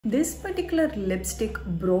This particular lipstick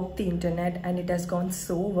broke the internet and it has gone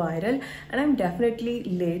so viral, and I'm definitely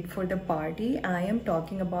late for the party. I am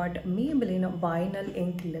talking about Maybelline Vinyl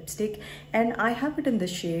Ink Lipstick, and I have it in the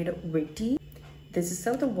shade Witty. This is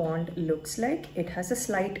how the wand looks like. It has a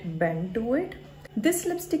slight bend to it. This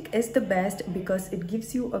lipstick is the best because it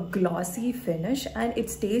gives you a glossy finish and it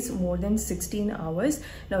stays more than 16 hours.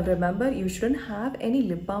 Now remember, you shouldn't have any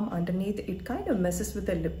lip balm underneath. It kind of messes with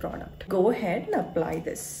the lip product. Go ahead and apply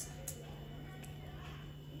this.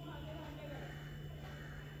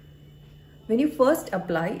 When you first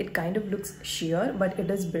apply, it kind of looks sheer, but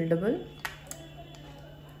it is buildable.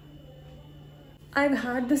 I've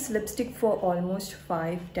had this lipstick for almost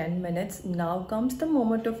 5-10 minutes. Now comes the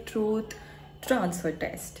moment of truth. Transfer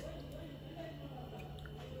test.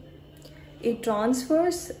 It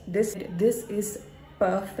transfers. This is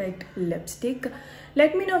perfect lipstick.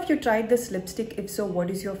 Let me know if you tried this lipstick. If so,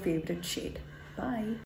 what is your favorite shade? Bye.